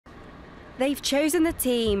They've chosen the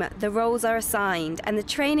team, the roles are assigned, and the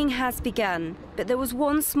training has begun. But there was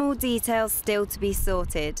one small detail still to be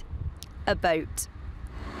sorted: a boat.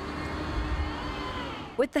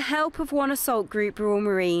 With the help of one assault group Royal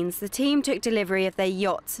Marines, the team took delivery of their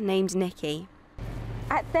yacht named Niki.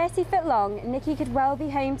 At 30 foot long, Niki could well be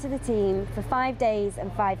home to the team for 5 days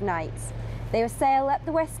and 5 nights. They will sail up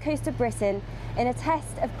the west coast of Britain in a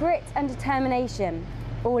test of grit and determination,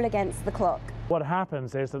 all against the clock. What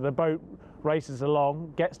happens is that the boat races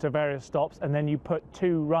along, gets to various stops, and then you put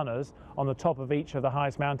 2 runners on the top of each of the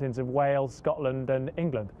highest mountains of Wales, Scotland and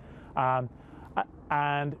England.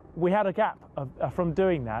 And we had a gap from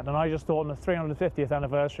doing that, and I just thought on the 350th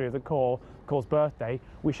anniversary of the Corps' birthday,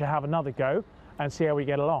 we should have another go and see how we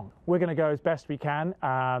get along. We're going to go as best we can.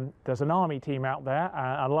 There's an army team out there,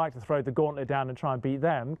 and I'd like to throw the gauntlet down and try and beat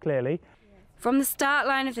them, clearly. From the start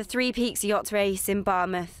line of the Three Peaks Yacht Race in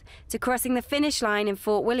Barmouth to crossing the finish line in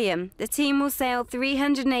Fort William, the team will sail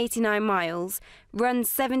 389 miles, run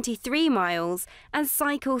 73 miles and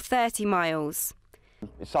cycle 30 miles.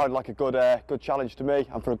 It sounded like a good challenge to me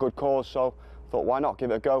and for a good cause, so I thought why not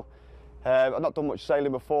give it a go. I've not done much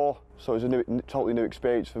sailing before, so it was a totally new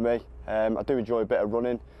experience for me. I do enjoy a bit of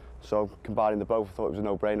running, so combining the both I thought it was a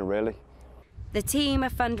no-brainer really. The team are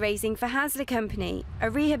fundraising for Hasler Company, a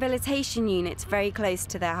rehabilitation unit very close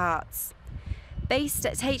to their hearts. Based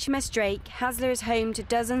at HMS Drake, Hasler is home to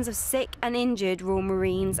dozens of sick and injured Royal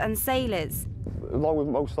Marines and sailors. Along with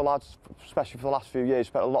most of the lads, especially for the last few years,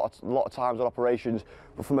 spent a lot of times on operations,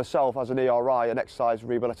 but for myself as an ERI, an exercise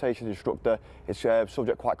rehabilitation instructor, it's a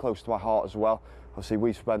subject quite close to my heart as well. Obviously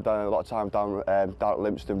we spend a lot of time down at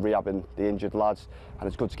Limpston rehabbing the injured lads, and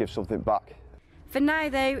it's good to give something back. For now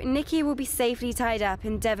though, Niki will be safely tied up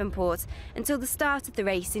in Devonport until the start of the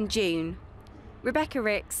race in June. Rebecca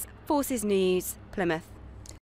Ricks, Forces News, Plymouth.